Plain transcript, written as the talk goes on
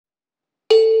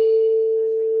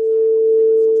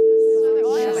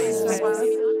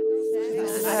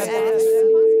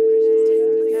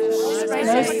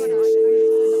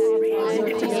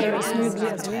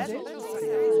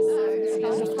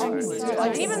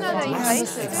know they're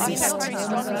invasive. I think that's very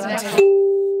strong.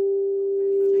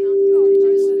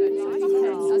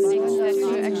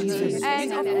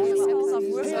 And of course, I've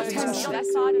worked on that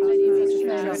side of that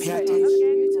Pay attention.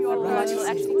 will actually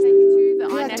take you to the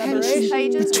iNaturalist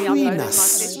pages where I Between uploaded my us,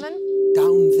 specimen.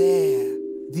 down there,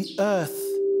 the earth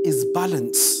is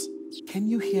balance. Can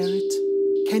you hear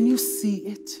it? Can you see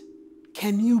it?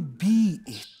 Can you be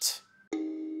it?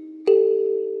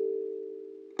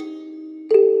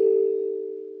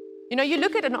 You know, you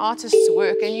look at an artist's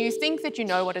work and you think that you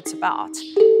know what it's about,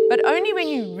 but only when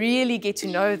you really get to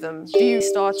know them do you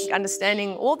start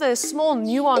understanding all the small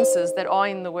nuances that are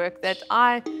in the work that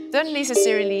I don't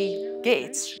necessarily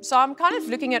get. So I'm kind of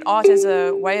looking at art as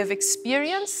a way of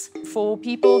experience for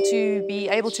people to be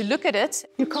able to look at it.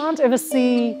 You can't ever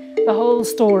see the whole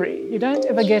story. You don't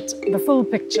ever get the full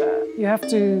picture. You have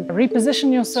to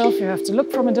reposition yourself, you have to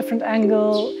look from a different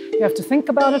angle, you have to think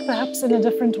about it perhaps in a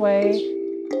different way.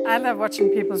 I love watching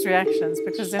people's reactions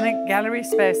because in a gallery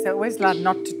space, they're always allowed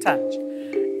not to touch.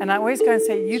 And I always go and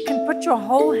say, you can put your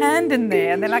whole hand in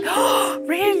there. And they're like, oh,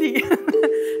 really?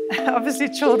 Obviously,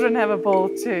 children have a ball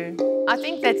too. I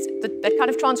think that kind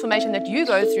of transformation that you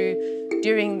go through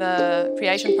during the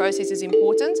creation process is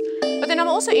important. But then I'm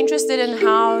also interested in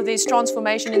how there's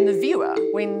transformation in the viewer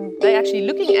when they're actually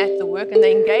looking at the work and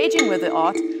they're engaging with the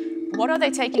art. What are they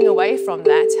taking away from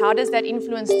that? How does that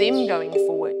influence them going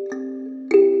forward?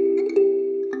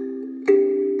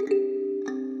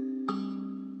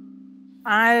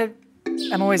 I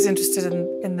am always interested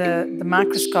in the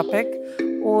microscopic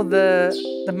or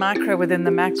the micro within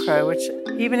the macro, which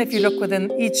even if you look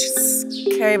within each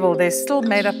cable, they're still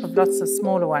made up of lots of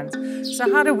smaller ones.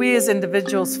 So how do we as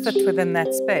individuals fit within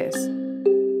that space?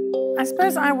 I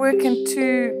suppose I work in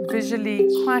two visually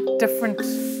quite different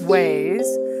ways,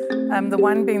 the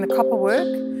one being the copper work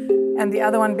and the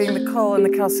other one being the coal and the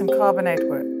calcium carbonate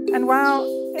work. And while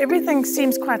everything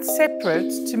seems quite separate,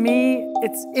 to me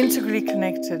it's integrally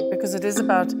connected because it is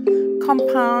about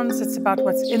compounds, it's about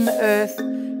what's in the earth,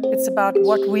 it's about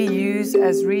what we use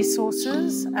as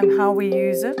resources and how we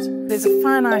use it. There's a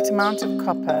finite amount of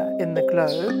copper in the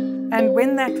globe, and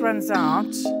when that runs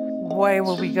out, where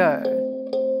will we go?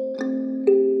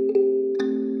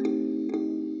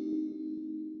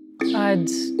 I'd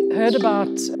heard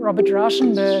about Robert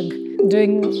Rauschenberg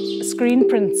doing screen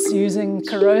prints using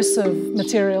corrosive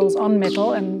materials on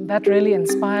metal, and that really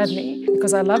inspired me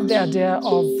because I loved the idea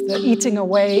of the eating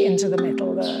away into the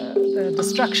metal, the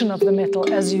destruction of the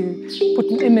metal as you put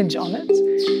an image on it.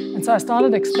 And so I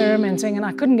started experimenting, and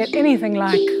I couldn't get anything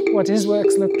like what his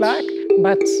works looked like,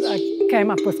 but I came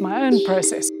up with my own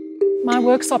process. My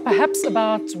works are perhaps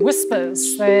about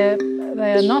whispers. They're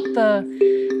not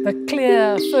the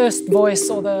clear first voice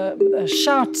or the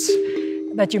shout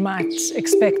that you might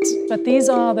expect, but these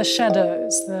are the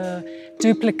shadows, the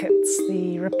duplicates,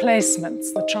 the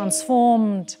replacements, the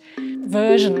transformed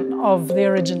version of the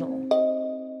original.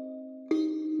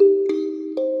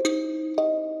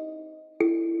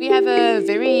 We have a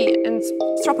very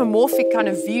anthropomorphic kind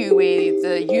of view where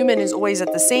the human is always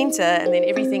at the center and then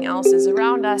everything else is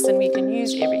around us and we can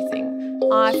use everything.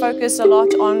 I focus a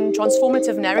lot on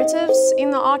transformative narratives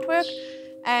in the artwork,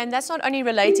 and that's not only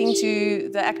relating to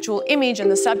the actual image and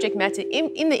the subject matter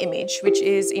in the image, which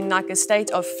is in like a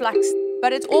state of flux,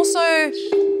 but it also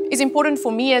is important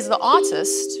for me as the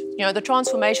artist, you know, the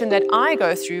transformation that I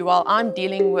go through while I'm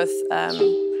dealing with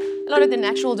a lot of the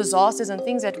natural disasters and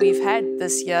things that we've had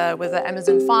this year with the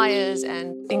Amazon fires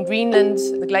and in Greenland,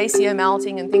 the glacier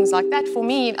melting and things like that. For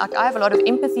me, I have a lot of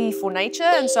empathy for nature,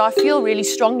 and so I feel really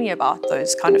strongly about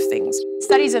those kind of things.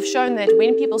 Studies have shown that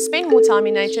when people spend more time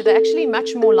in nature, they're actually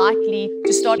much more likely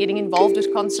to start getting involved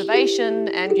with conservation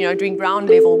and, you know, doing ground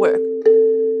level work.